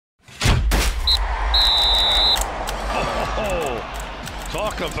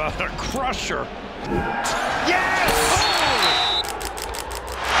Talk about a crusher. Yes! Oh!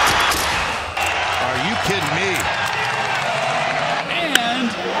 Are you kidding me?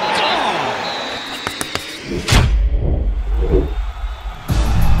 And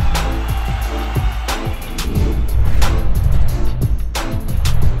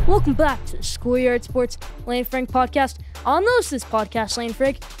Welcome back to the Schoolyard Sports Lane Frank podcast. I'll notice this podcast, Lane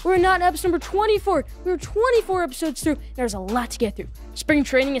Frank. We're not in episode number 24. We're 24 episodes through. There's a lot to get through. Spring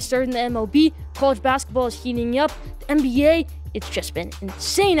training is starting in the MLB. College basketball is heating up. The NBA, it's just been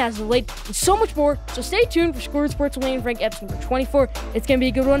insane as of late. And so much more. So stay tuned for Schoolyard Sports Lane Frank episode number 24. It's going to be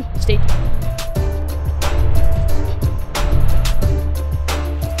a good one. Stay tuned.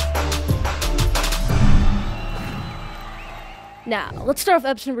 Now, let's start off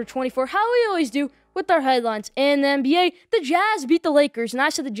episode number 24, how we always do, with our headlines. In the NBA, the Jazz beat the Lakers, and I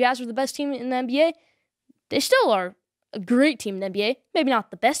said the Jazz were the best team in the NBA. They still are a great team in the NBA. Maybe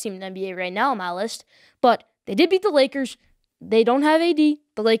not the best team in the NBA right now on my list, but they did beat the Lakers. They don't have AD, the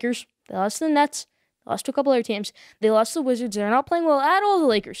Lakers. They lost to the Nets. They lost to a couple other teams. They lost to the Wizards. They're not playing well at all, the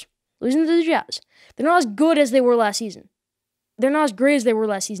Lakers. Losing to the Jazz. They're not as good as they were last season. They're not as great as they were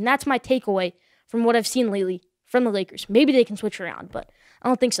last season. That's my takeaway from what I've seen lately from the Lakers. Maybe they can switch around, but I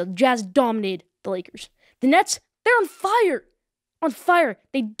don't think so. The Jazz dominated the Lakers. The Nets, they're on fire. On fire.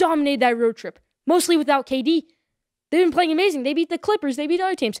 They dominated that road trip, mostly without KD. They've been playing amazing. They beat the Clippers. They beat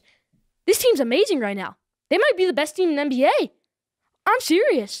other teams. This team's amazing right now. They might be the best team in the NBA. I'm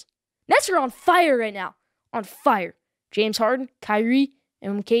serious. Nets are on fire right now. On fire. James Harden, Kyrie,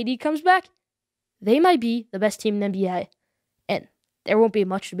 and when KD comes back, they might be the best team in the NBA. And there won't be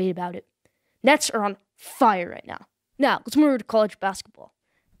much debate about it. Nets are on fire right now. Now, let's move over to college basketball.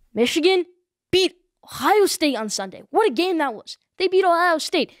 Michigan beat Ohio State on Sunday. What a game that was. They beat Ohio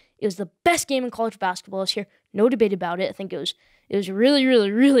State. It was the best game in college basketball this year. No debate about it. I think it was a really, really,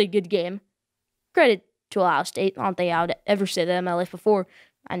 really good game. Credit to Ohio State. I don't think I would ever say that in my life before.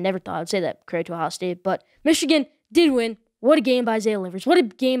 I never thought I would say that. Credit to Ohio State. But Michigan did win. What a game by Isaiah Livers. What a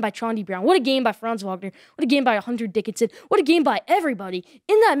game by Chauncey Brown. What a game by Franz Wagner. What a game by Hunter Dickinson. What a game by everybody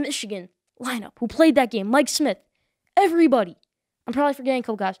in that Michigan lineup who played that game. Mike Smith. Everybody. I'm probably forgetting a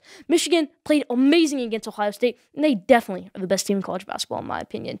couple guys. Michigan played amazing against Ohio State, and they definitely are the best team in college basketball, in my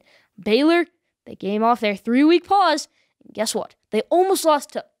opinion. Baylor, they came off their 3-week pause, and guess what? They almost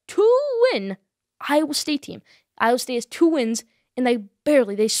lost to 2-win Iowa State team. Iowa State has 2 wins, and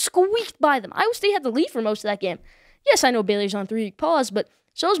they squeaked by them. Iowa State had the lead for most of that game. Yes, I know Baylor's on 3-week pause, but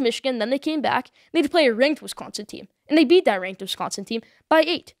so is Michigan. Then they came back, and they had to play a ranked Wisconsin team, and they beat that ranked Wisconsin team by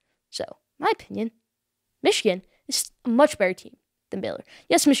 8. So, in my opinion, Michigan is a much better team than Baylor.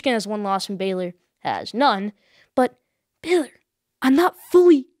 Yes, Michigan has 1 loss and Baylor has none, but Baylor, I'm not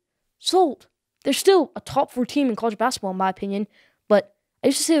fully sold. They're still a top 4 team in college basketball, in my opinion, but I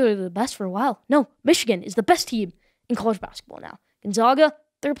used to say they're the best for a while. No, Michigan is the best team in college basketball now. Gonzaga,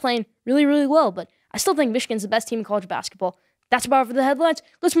 they're playing really, really well, but I still think Michigan's the best team in college basketball. That's about it for the headlines.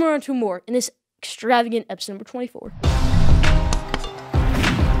 Let's move on to more in this extravagant episode number 24.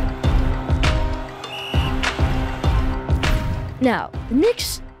 Now, the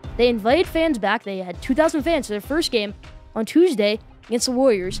Knicks, they invited fans back. They had 2,000 fans for their first game on Tuesday against the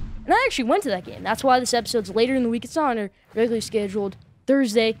Warriors. And I actually went to that game. That's why this episode's later in the week. It's not on our regularly scheduled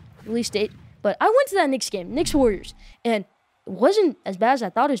Thursday release date. But I went to that Knicks game, Knicks-Warriors. And it wasn't as bad as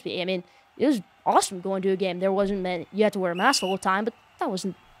I thought it would be. I mean, it was awesome going to a game. There wasn't many, you had to wear a mask the whole time, but that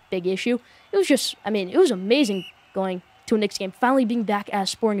wasn't a big issue. It was just, it was amazing going to a Knicks game, finally being back at a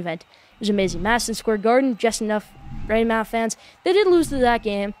sporting event. It was amazing. Madison Square Garden, just enough right amount of fans. They did lose to that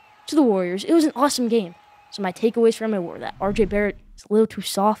game, to the Warriors. It was an awesome game. So my takeaways from it were that RJ Barrett is a little too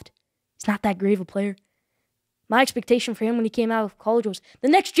soft. He's not that great of a player. My expectation for him when he came out of college was the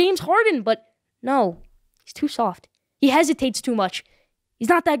next James Harden, but no, he's too soft. He hesitates too much. He's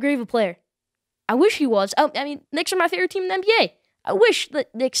not that great of a player. I wish he was. Knicks are my favorite team in the NBA. I wish the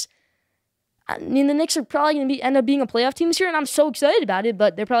Knicks... the Knicks are probably going to end up being a playoff team this year, and I'm so excited about it,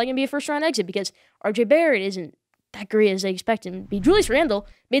 but they're probably going to be a first-round exit because RJ Barrett isn't that great as they expect him to be. Julius Randle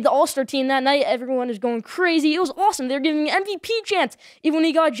made the All-Star team that night. Everyone was going crazy. It was awesome. They were giving him an MVP chance, even when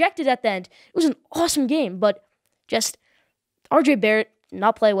he got ejected at the end. It was an awesome game, but just RJ Barrett did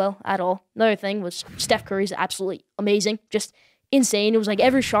not play well at all. Another thing was Steph Curry's absolutely amazing, just insane. It was like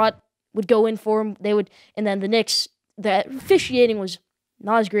every shot would go in for him. And then the Knicks, the officiating was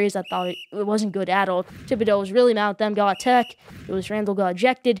not as great as I thought. It wasn't good at all. Thibodeau was really mad at them, got a tech. Julius Randle got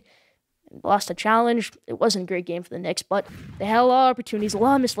ejected, lost a challenge. It wasn't a great game for the Knicks, but they had a lot of opportunities, a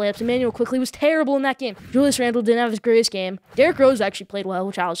lot of missed layups. Emmanuel Quickley was terrible in that game. Julius Randle didn't have his greatest game. Derrick Rose actually played well,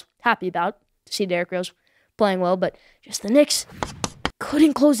 which I was happy about, to see Derrick Rose playing well, but just the Knicks,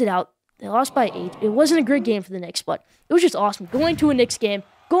 couldn't close it out. They lost by 8. It wasn't a great game for the Knicks, but it was just awesome. Going to a Knicks game,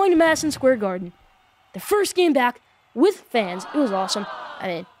 going to Madison Square Garden. The first game back with fans. It was awesome. I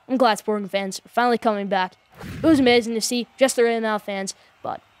mean, I'm glad sporting fans are finally coming back. It was amazing to see just the right amount of fans,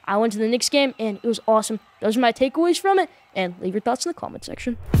 but I went to the Knicks game, and it was awesome. Those are my takeaways from it, and leave your thoughts in the comment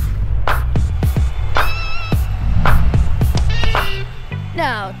section.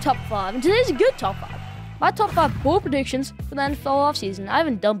 Now, top 5, and today's a good top 5. My top 5 bowl predictions for the NFL offseason. I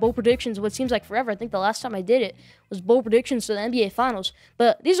haven't done bowl predictions what seems like forever. I think the last time I did it was bowl predictions for the NBA Finals.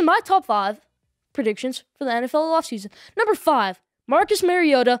 But these are my top 5 predictions for the NFL offseason. Number 5, Marcus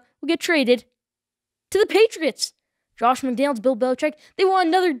Mariota will get traded to the Patriots. Josh McDaniels, Bill Belichick, they want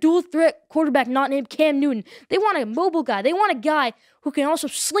another dual-threat quarterback not named Cam Newton. They want a mobile guy. They want a guy who can also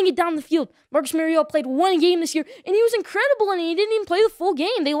sling it down the field. Marcus Mariota played 1 game this year, and he was incredible, and he didn't even play the full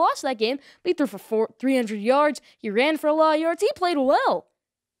game. They lost that game, but he threw for 300 yards. He ran for a lot of yards. He played well.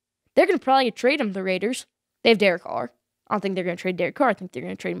 They're going to probably trade him to the Raiders. They have Derek Carr. I don't think they're going to trade Derek Carr. I think they're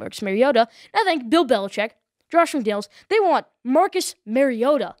going to trade Marcus Mariota. And I think Bill Belichick, Josh McDaniels, they want Marcus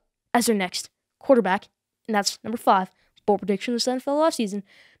Mariota as their next quarterback. And that's number 5, bowl prediction this NFL offseason.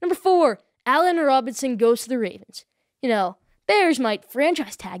 Number 4, Allen Robinson goes to the Ravens. You know, Bears might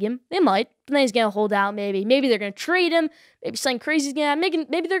franchise tag him. They might. But then he's going to hold out maybe. Maybe they're going to trade him. Maybe something crazy's going to happen.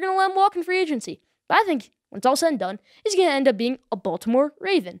 Maybe they're going to let him walk in free agency. But I think when it's all said and done, he's going to end up being a Baltimore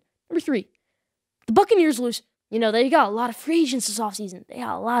Raven. Number 3, the Buccaneers lose. You know, they got a lot of free agents this offseason. They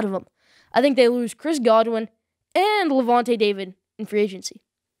got a lot of them. I think they lose Chris Godwin and Levante David in free agency.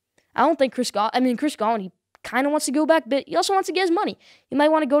 I don't think Chris Godwin, he kind of wants to go back, but he also wants to get his money. He might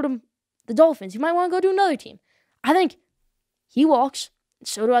want to go to the Dolphins. He might want to go to another team. I think he walks, and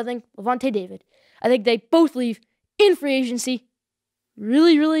so do I think Levante David. I think they both leave in free agency.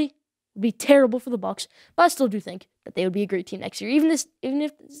 Really, really would be terrible for the Bucs, but I still do think that they would be a great team next year, even if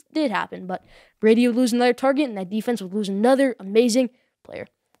this did happen. But Brady would lose another target, and that defense would lose another amazing player.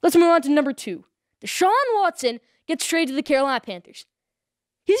 Let's move on to number 2. Deshaun Watson gets traded to the Carolina Panthers.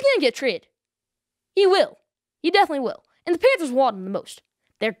 He's going to get traded. He will. He definitely will. And the Panthers want him the most.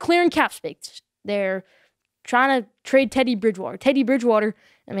 They're clearing cap space. They're trying to trade Teddy Bridgewater. Teddy Bridgewater,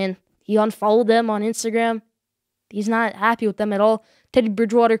 I mean, he unfollowed them on Instagram. He's not happy with them at all. Teddy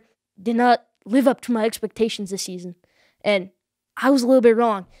Bridgewater did not live up to my expectations this season. And I was a little bit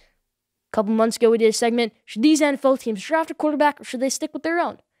wrong. A couple months ago, we did a segment, should these NFL teams draft a quarterback or should they stick with their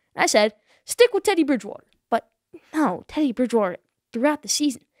own? And I said, stick with Teddy Bridgewater. But no, Teddy Bridgewater, throughout the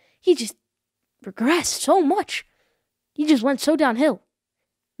season, he just regressed so much. He just went so downhill.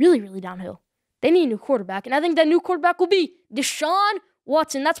 Really, really downhill. They need a new quarterback, and I think that new quarterback will be Deshaun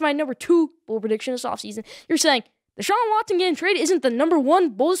Watson. That's my number 2 bold prediction this offseason. You're saying Deshaun Watson getting traded isn't the number 1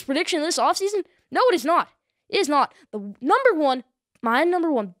 boldest prediction this offseason? No, it is not. It is not. My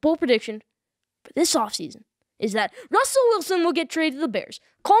number 1 bold prediction for this offseason is that Russell Wilson will get traded to the Bears.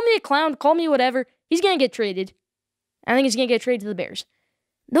 Call me a clown, call me whatever. He's going to get traded. I think he's going to get traded to the Bears.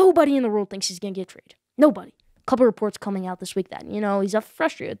 Nobody in the world thinks he's going to get traded. Nobody. A couple reports coming out this week that, he's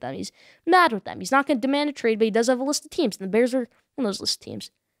frustrated with them. He's mad with them. He's not going to demand a trade, but he does have a list of teams, and the Bears are one of those list of teams.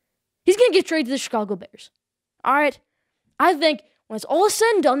 He's going to get traded to the Chicago Bears. All right? I think when it's all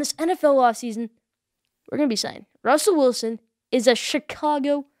said and done, this NFL offseason, we're going to be saying Russell Wilson is a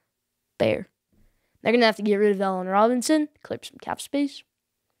Chicago Bear. They're going to have to get rid of Allen Robinson, clear up some cap space.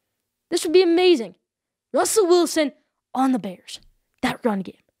 This would be amazing. Russell Wilson on the Bears. That run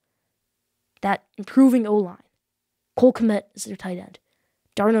game. That improving O-line. Cole Kmet is their tight end.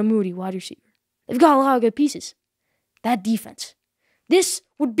 Darnell Mooney, wide receiver. They've got a lot of good pieces. That defense. This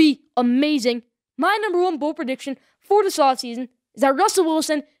would be amazing. My number 1 bold prediction for this offseason is that Russell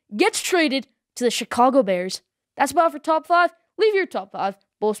Wilson gets traded to the Chicago Bears. That's about for top 5. Leave your top 5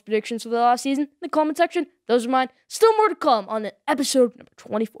 bold predictions for the offseason in the comment section. Those are mine. Still more to come on the episode number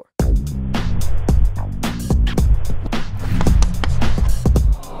 24.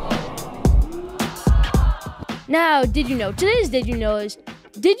 Now, did you know? Today's Did You Know is,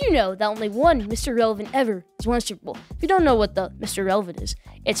 did you know that only one Mr. Relevant ever has won a Super Bowl? If you don't know what the Mr. Relevant is,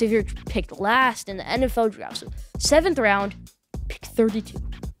 it's if you're picked last in the NFL draft. So, 7th round, pick 32.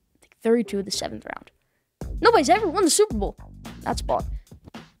 Pick 32 of the 7th round. Nobody's ever won the Super Bowl. That spot.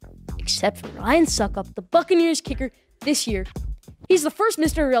 Except for Ryan Suckup, the Buccaneers kicker this year. He's the first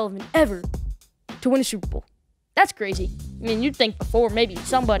Mr. Irrelevant ever to win a Super Bowl. That's crazy. I mean, you'd think before maybe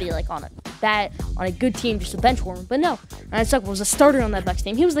somebody like on a good team, just a bench warmer, but no. Ryan Suckup was a starter on that Bucs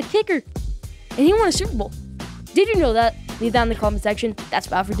team. He was the kicker, and he won a Super Bowl. Did you know that? Leave that in the comment section. That's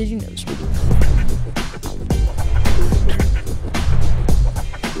about for Did You Know this week.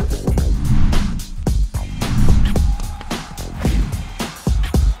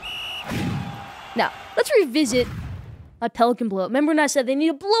 let's revisit my Pelican blow up. Remember when I said they need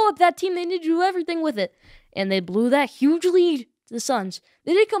to blow up that team? They need to do everything with it. And they blew that huge lead to the Suns.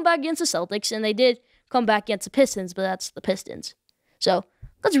 They did come back against the Celtics, and they did come back against the Pistons, but that's the Pistons. So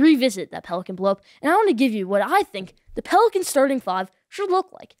let's revisit that Pelican blow up. And I want to give you what I think the Pelican starting five should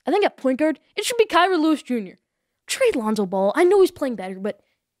look like. I think at point guard, it should be Kyra Lewis Jr. Trade Lonzo Ball. I know he's playing better, but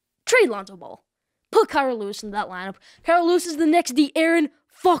trade Lonzo Ball. Put Kyra Lewis in that lineup. Kyra Lewis is the next De'Aaron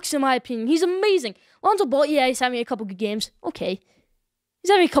Fox, in my opinion. He's amazing. Lonzo Ball, yeah, he's having a couple good games. Okay. He's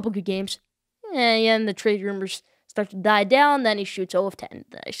having a couple good games. And the trade rumors start to die down. Then he shoots 0 of 10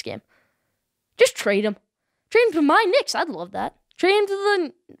 the next game. Just trade him. Trade him to my Knicks. I'd love that. Trade him to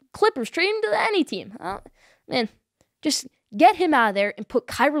the Clippers. Trade him to any team. Man, just get him out of there and put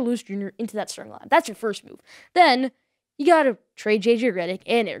Kyra Lewis Jr. into that starting line. That's your first move. Then you got to trade J.J. Redick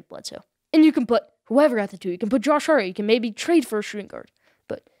and Eric Bledsoe. And you can put whoever at the two. You can put Josh Hart. You can maybe trade for a shooting guard.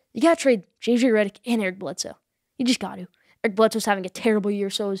 But you got to trade J.J. Redick and Eric Bledsoe. You just got to. Eric Bledsoe's having a terrible year,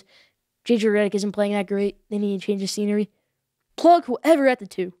 so is J.J. Redick isn't playing that great. They need to change the scenery. Plug whoever at the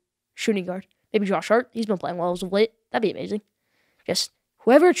two. Shooting guard. Maybe Josh Hart. He's been playing well as of late. That'd be amazing. Just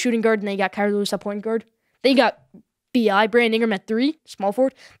whoever at shooting guard, and then you got Kyra Lewis at point guard. Then you got B.I., Brandon Ingram at 3, small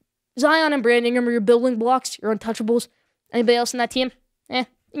forward. Zion and Brandon Ingram are your building blocks, your untouchables. Anybody else in that team? You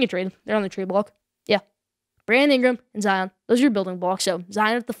can trade them. They're on the trade block. Yeah. Brandon Ingram and Zion. Those are your building blocks. So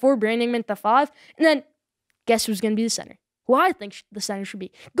Zion at the 4, Brandon Ingram at the 5. And then guess who's going to be the center? Who I think the center should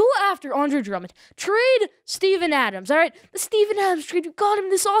be. Go after Andre Drummond. Trade Steven Adams, all right? The Steven Adams trade, you got him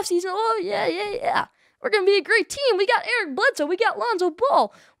this offseason. Oh, yeah. We're going to be a great team. We got Eric Bledsoe. We got Lonzo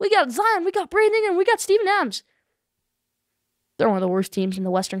Ball. We got Zion. We got Brandon Ingram. We got Steven Adams. They're one of the worst teams in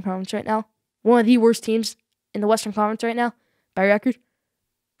the Western Conference right now. One of the worst teams in the Western Conference right now, by record.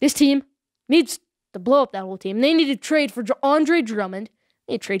 This team needs to blow up that whole team. They need to trade for Andre Drummond.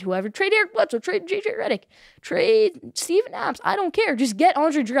 They need to trade whoever. Trade Eric Bledsoe. Trade J.J. Redick. Trade Steven Adams. I don't care. Just get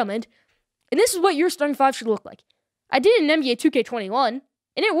Andre Drummond. And this is what your starting five should look like. I did an NBA 2K21, and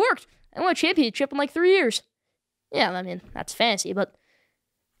it worked. I won a championship in like 3 years. Yeah, I mean, that's fancy, but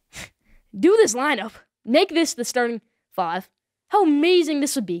do this lineup. Make this the starting five. How amazing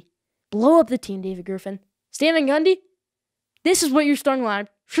this would be. Blow up the team, David Griffin. Stan Van Gundy, this is what your starting lineup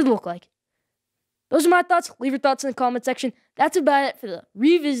should look like. Those are my thoughts. Leave your thoughts in the comment section. That's about it for the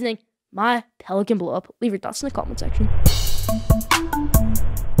revisiting my Pelican blow up. Leave your thoughts in the comment section.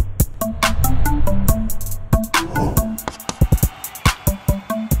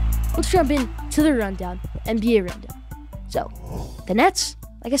 Let's jump into the rundown, NBA rundown. So, the Nets,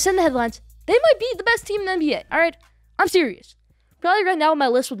 like I said in the headlines, they might be the best team in the NBA. All right, I'm serious. Probably right now what my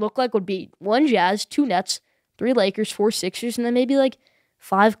list would look like would be 1 Jazz, 2 Nets, 3 Lakers, 4 Sixers, and then maybe like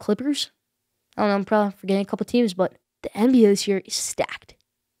 5 Clippers. I don't know, I'm probably forgetting a couple teams, but the NBA this year is stacked.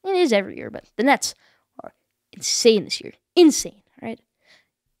 It is every year, but the Nets are insane this year. Insane, all right?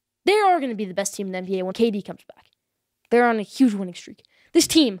 They are going to be the best team in the NBA when KD comes back. They're on a huge winning streak. This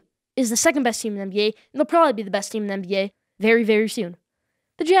team is the second best team in the NBA, and they'll probably be the best team in the NBA very, very soon.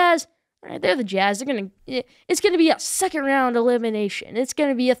 The Jazz, all right, they're the Jazz. It's going to be a second round elimination. It's going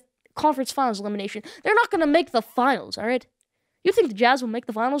to be a conference finals elimination. They're not going to make the finals, all right? You think the Jazz will make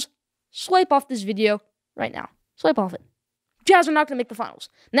the finals? Swipe off this video right now. Swipe off it. Jazz are not going to make the finals.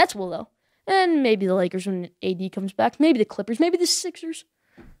 Nets will, though. And maybe the Lakers when AD comes back. Maybe the Clippers. Maybe the Sixers.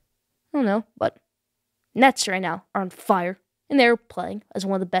 I don't know. But Nets right now are on fire. And they're playing as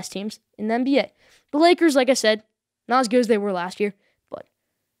one of the best teams in the NBA. The Lakers, like I said, not as good as they were last year. But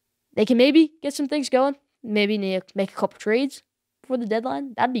they can maybe get some things going. Maybe make a couple trades before the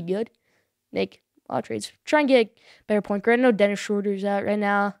deadline. That'd be good. Make a lot of trades. Try and get a better point guard. I know Dennis Schroeder's out right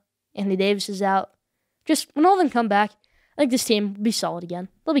now. Anthony Davis is out. Just when all of them come back, I think this team will be solid again.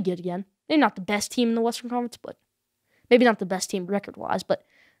 They'll be good again. They're not the best team in the Western Conference, but maybe not the best team record-wise, but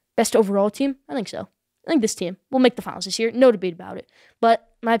best overall team? I think so. I think this team will make the finals this year. No debate about it. But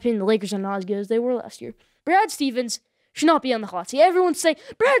in my opinion, the Lakers are not as good as they were last year. Brad Stevens should not be on the hot seat. Everyone's saying,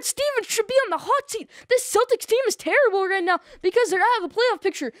 Brad Stevens should be on the hot seat. This Celtics team is terrible right now because they're out of the playoff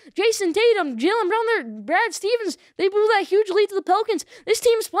picture. Jason Tatum, Jaylen Brown, Brad Stevens, they blew that huge lead to the Pelicans. This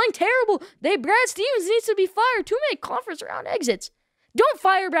team is playing terrible. Brad Stevens needs to be fired. Too many conference round exits. Don't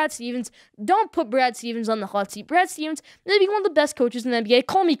fire Brad Stevens. Don't put Brad Stevens on the hot seat. Brad Stevens may be one of the best coaches in the NBA.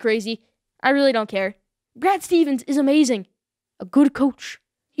 Call me crazy. I really don't care. Brad Stevens is amazing. A good coach.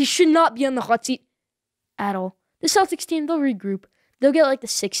 He should not be on the hot seat at all. The Celtics team, they'll regroup. They'll get like the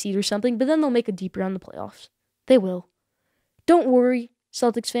 6th seed or something, but then they'll make a deep run in the playoffs. They will. Don't worry,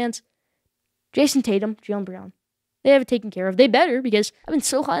 Celtics fans. Jason Tatum, Jaylen Brown. They have it taken care of. They better, because I've been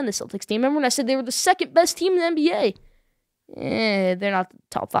so high on the Celtics team. Remember when I said they were the second best team in the NBA? they're not the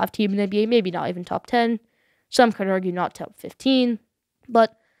top 5 team in the NBA, maybe not even top 10. Some could argue not top 15.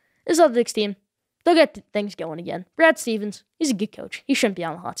 But this Celtics team, they'll get things going again. Brad Stevens, he's a good coach. He shouldn't be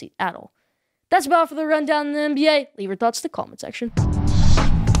on the hot seat at all. That's about for the rundown in the NBA. Leave your thoughts in the comment section.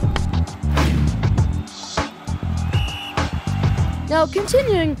 Now,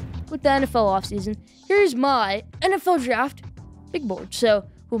 continuing with the NFL offseason, here's my NFL draft big board. So,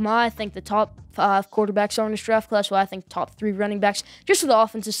 who I think the top 5 quarterbacks are in this draft class, who I think top 3 running backs, just for the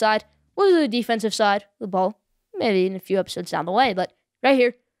offensive side. What is the defensive side of the ball? Maybe in a few episodes down the way, but right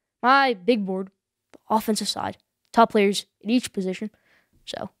here, my big board, the offensive side, top players at each position.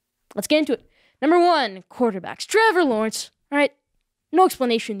 So, let's get into it. Number 1, quarterbacks. Trevor Lawrence. All right, no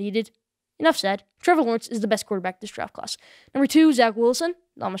explanation needed. Enough said. Trevor Lawrence is the best quarterback this draft class. Number 2, Zach Wilson.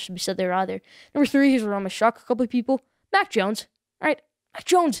 Not much to be said there either. Number 3, here's where I'm going to shock a couple of people. Mac Jones. All right, Mac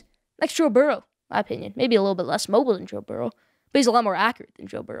Jones. Next Joe Burrow, my opinion. Maybe a little bit less mobile than Joe Burrow, but he's a lot more accurate than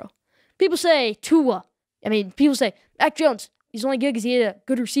Joe Burrow. People say Tua. People say Mac Jones. He's only good because he had a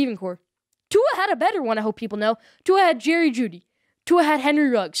good receiving core. Tua had a better one, I hope people know. Tua had Jerry Jeudy. Tua had Henry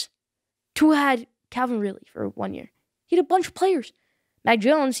Ruggs. Tua had Calvin Ridley for 1 year. He had a bunch of players. Mac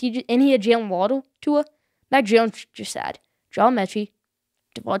Jones, he had Jalen Waddle, Tua. Mac Jones just had John Mechie,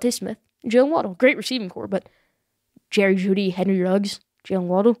 Devontae Smith, and Jalen Waddle. Great receiving core, but Jerry Jeudy, Henry Ruggs, Jalen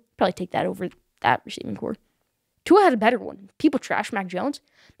Waddle, probably take that over that receiving core. Tua had a better one. People trash Mac Jones.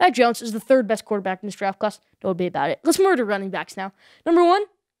 Mac Jones is the 3rd best quarterback in this draft class. Don't be about it. Let's move to running backs now. Number 1,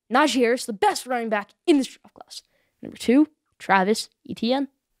 Najee Harris, the best running back in this draft class. Number 2, Travis Etienne,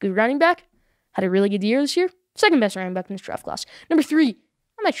 good running back. Had a really good year this year. 2nd best running back in this draft class. Number 3,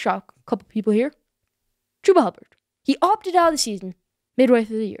 I might shock a couple people here. Chuba Hubbard. He opted out of the season midway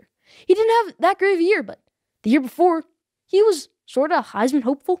through the year. He didn't have that great of a year, but the year before, he was sort of Heisman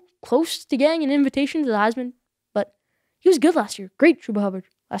hopeful, close to getting an invitation to the Heisman, but he was good last year. Great Chuba Hubbard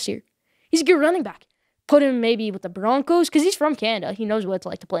last year. He's a good running back. Put him maybe with the Broncos, because he's from Canada. He knows what it's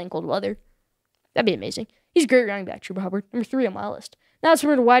like to play in cold weather. That'd be amazing. He's a great running back, Chuba Hubbard. Number 3 on my list. Now let's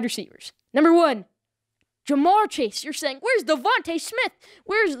move to wide receivers. Number 1, Jamar Chase. You're saying, where's Devontae Smith?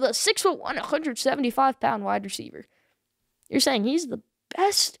 Where's the 6'1", 175-pound wide receiver? You're saying he's the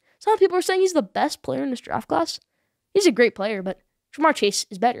best? Some people are saying he's the best player in this draft class. He's a great player, but Jamar Chase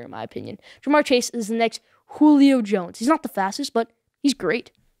is better, in my opinion. Jamar Chase is the next Julio Jones. He's not the fastest, but he's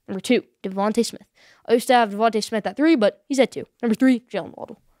great. Number 2, Devontae Smith. I used to have Devontae Smith at 3, but he's at 2. Number 3, Jalen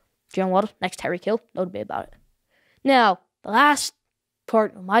Waddle. Jalen Waddle, next Tyreek Hill. No debate about it. Now, the last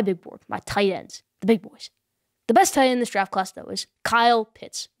part of my big board, my tight ends, the big boys. The best tight end in this draft class, though, is Kyle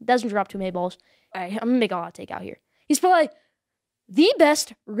Pitts. Doesn't drop too many balls. All right, I'm going to make a hot take out here. He's probably the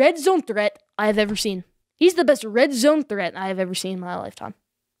best red zone threat I have ever seen. He's the best red zone threat I have ever seen in my lifetime.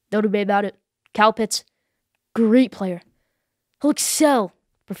 No debate about it. Kyle Pitts, great player. He'll excel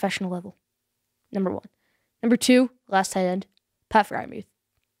at professional level. Number 1. Number 2, last tight end, Pat Freiermuth.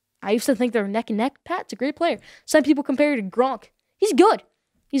 I used to think they were neck and neck. Pat's a great player. Some people compare it to Gronk. He's good.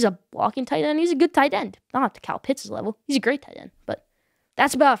 He's a blocking tight end. He's a good tight end. Not to Kyle Pitts' level. He's a great tight end. But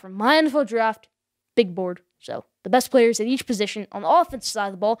that's about it for my NFL draft big board. So the best players at each position on the offensive side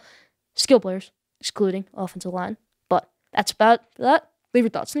of the ball, skill players, excluding offensive line. But that's about that. Leave your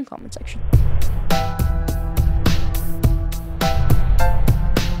thoughts in the comment section.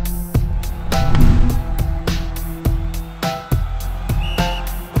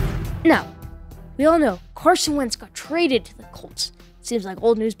 Now, we all know Carson Wentz got traded to the Colts. Seems like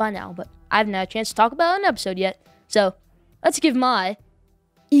old news by now, but I haven't had a chance to talk about an episode yet. So let's give my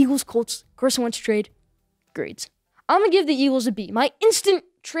Eagles-Colts Carson Wentz trade grades. I'm going to give the Eagles a B. My instant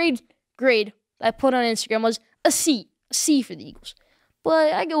trade grade that I put on Instagram was a C. A C for the Eagles.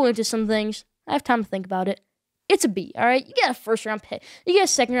 But I go into some things. I have time to think about it. It's a B, all right? You get a first-round pick. You get a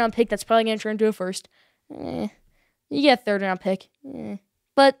second-round pick that's probably going to turn into a first. You get a third-round pick.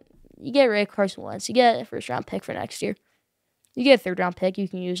 But you get rid of Carson Wentz. You get a first-round pick for next year. You get a third-round pick you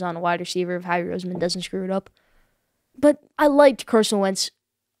can use on a wide receiver if Howie Roseman doesn't screw it up. But I liked Carson Wentz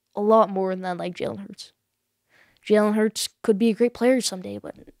a lot more than I liked Jalen Hurts. Jalen Hurts could be a great player someday,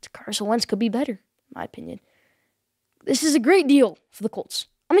 but Carson Wentz could be better, in my opinion. This is a great deal for the Colts.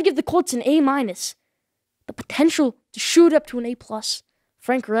 I'm going to give the Colts an A-. The potential to shoot up to an A+.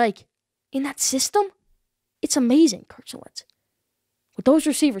 Frank Reich. In that system, it's amazing, Carson Wentz. With those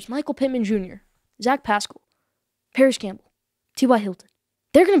receivers, Michael Pittman Jr., Zach Pascal, Paris Campbell, T.Y. Hilton,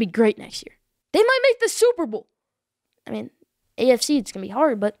 they're going to be great next year. They might make the Super Bowl. I mean, AFC, it's going to be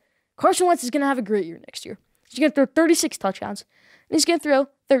hard, but Carson Wentz is going to have a great year next year. He's going to throw 36 touchdowns, and he's going to throw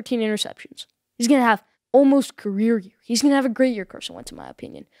 13 interceptions. He's going to have almost career year. He's going to have a great year, Carson Wentz, in my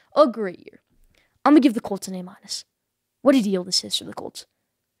opinion. A great year. I'm going to give the Colts an A-. What a deal this is for the Colts.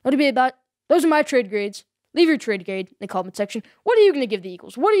 No debate about it. Those are my trade grades. Leave your trade grade in the comment section. What are you going to give the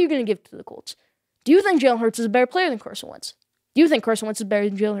Eagles? What are you going to give to the Colts? Do you think Jalen Hurts is a better player than Carson Wentz? Do you think Carson Wentz is better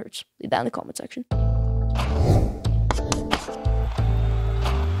than Jalen Hurts? Leave that in the comment section.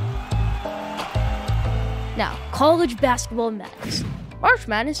 Now, college basketball madness. March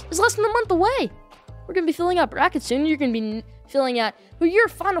Madness is less than a month away. We're going to be filling out brackets soon. You're going to be filling out who your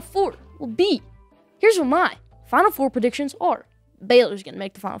Final Four will be. Here's what my Final Four predictions are. Baylor's going to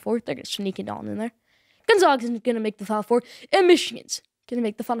make the Final Four. They're going to sneak it on in there. Gonzaga's going to make the Final Four. And Michigan's going to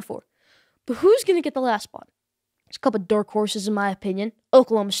make the Final Four. But who's going to get the last spot? There's a couple of dark horses, in my opinion.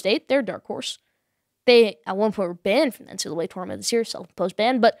 Oklahoma State, they're a dark horse. They, at one point, were banned from the NCAA tournament this year, self-imposed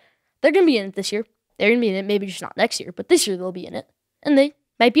ban, but they're going to be in it this year. They're going to be in it, maybe just not next year, but this year they'll be in it. And they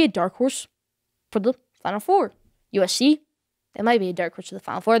might be a dark horse for the Final Four. USC, they might be a dark horse for the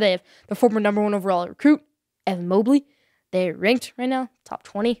Final Four. They have their former number 1 overall recruit, Evan Mobley. They're ranked right now, top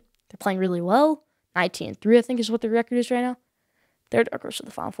 20. They're playing really well. 19-3, I think, is what their record is right now. They're a dark horse for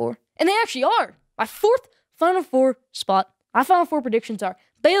the Final Four. And they actually are. My 4th Final Four spot. My Final Four predictions are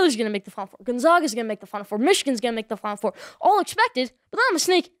Baylor's going to make the Final Four. Gonzaga's going to make the Final Four. Michigan's going to make the Final Four. All expected, but then I'm a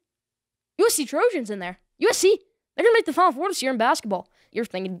snake. USC Trojans in there. USC, they're going to make the Final Four this year in basketball. You're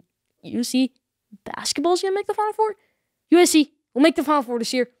thinking USC basketball's going to make the Final Four? USC will make the Final Four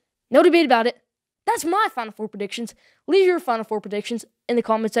this year. No debate about it. That's my Final Four predictions. Leave your Final Four predictions in the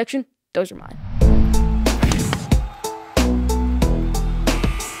comment section. Those are mine.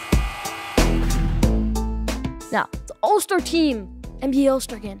 Now, the All-Star team, NBA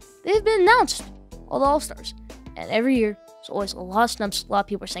All-Star game, they've been announced, all the All-Stars. And every year, there's always a lot of snubs. A lot of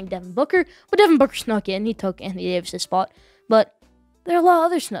people are saying Devin Booker, but Devin Booker snuck in. He took Anthony Davis' spot. But there are a lot of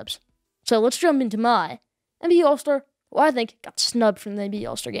other snubs. So let's jump into my NBA All-Star, who I think got snubbed from the NBA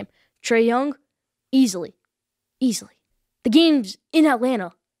All-Star game. Trae Young, easily. The game's in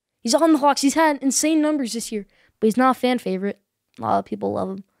Atlanta. He's on the Hawks. He's had insane numbers this year, but he's not a fan favorite. A lot of people love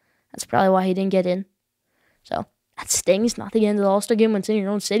him. That's probably why he didn't get in. So that stings, not to get into the All-Star game when it's in your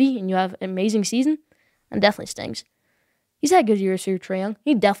own city and you have an amazing season. And definitely stings. He's had good years here, Trae Young.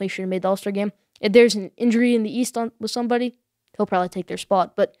 He definitely should have made the All-Star game. If there's an injury in the East with somebody, he'll probably take their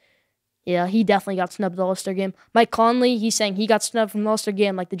spot. But yeah, he definitely got snubbed at the All-Star game. Mike Conley, he's saying he got snubbed from the All-Star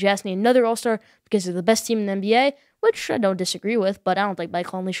game like the Jazz need another All-Star because they're the best team in the NBA, which I don't disagree with, but I don't think Mike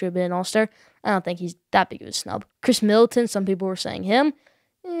Conley should have been an All-Star. I don't think he's that big of a snub. Chris Middleton, some people were saying him.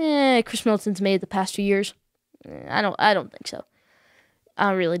 Chris Middleton's made it the past 2 years. I don't think so.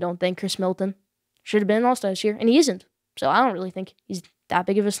 I really don't think Chris Middleton should have been an All-Star this year, and he isn't. So I don't really think he's that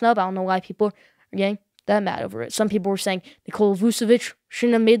big of a snub. I don't know why people are getting that mad over it. Some people were saying Nikola Vucevic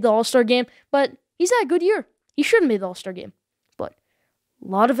shouldn't have made the All-Star game, but he's had a good year. He should have made the All-Star game. But a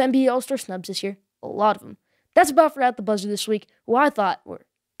lot of NBA All-Star snubs this year. A lot of them. That's about for At the Buzzer this week, who I thought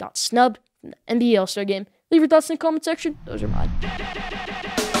got snubbed from the NBA All-Star game. Leave your thoughts in the comment section. Those are mine.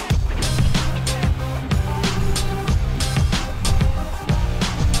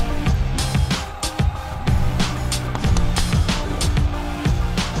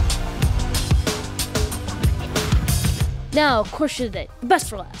 Now, question of the day. The best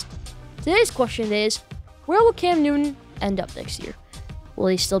for last. Today's question of the day is, where will Cam Newton end up next year? Will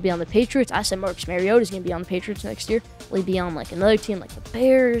he still be on the Patriots? I said Marcus Mariota is going to be on the Patriots next year. Will he be on like another team like the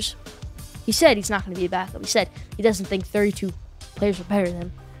Bears? He said he's not going to be a backup. He said he doesn't think 32 players are better than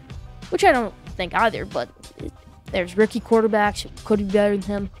him, which I don't think either, but there's rookie quarterbacks who could be better than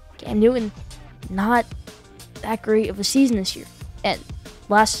him. Cam Newton, not that great of a season this year. And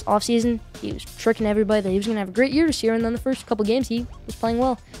last offseason, he was tricking everybody that he was going to have a great year this year, and then the first couple games, he was playing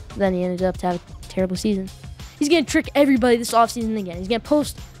well. Then he ended up to have a terrible season. He's going to trick everybody this offseason again. He's going to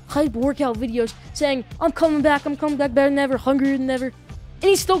post hype workout videos saying, I'm coming back better than ever, hungrier than ever. And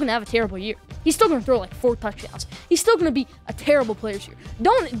he's still going to have a terrible year. He's still going to throw like 4 touchdowns. He's still going to be a terrible player this year.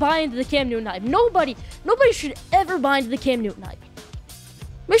 Don't buy into the Cam Newton hype. Nobody should ever buy into the Cam Newton hype.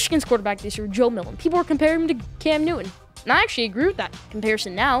 Michigan's quarterback this year, Joe Milton. People were comparing him to Cam Newton. And I actually agree with that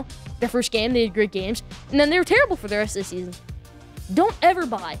comparison now. Their first game, they had great games. And then they were terrible for the rest of the season. Don't ever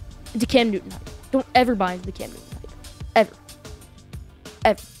buy into Cam Newton hype. Don't ever buy into the Cam Newton hype. Ever.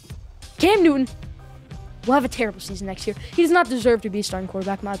 Ever. Cam Newton will have a terrible season next year. He does not deserve to be a starting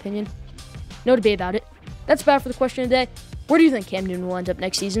quarterback, in my opinion. No debate about it. That's about for the question of the day. Where do you think Cam Newton will end up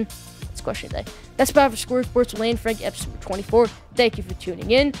next season? That's the question of the day. That's about for Schoolyard Sports with Lane Frank, episode 24. Thank you for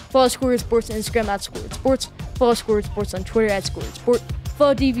tuning in. Follow Schoolyard Sports on Instagram at Schoolyard Sports. Follow Schoolyard Sports on Twitter at Schoolyard Sport.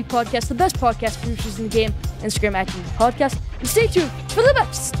 Follow DV Podcast, the best podcast producers in the game, Instagram at DV Podcast. And stay tuned for the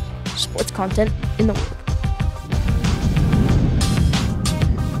best sports content in the world.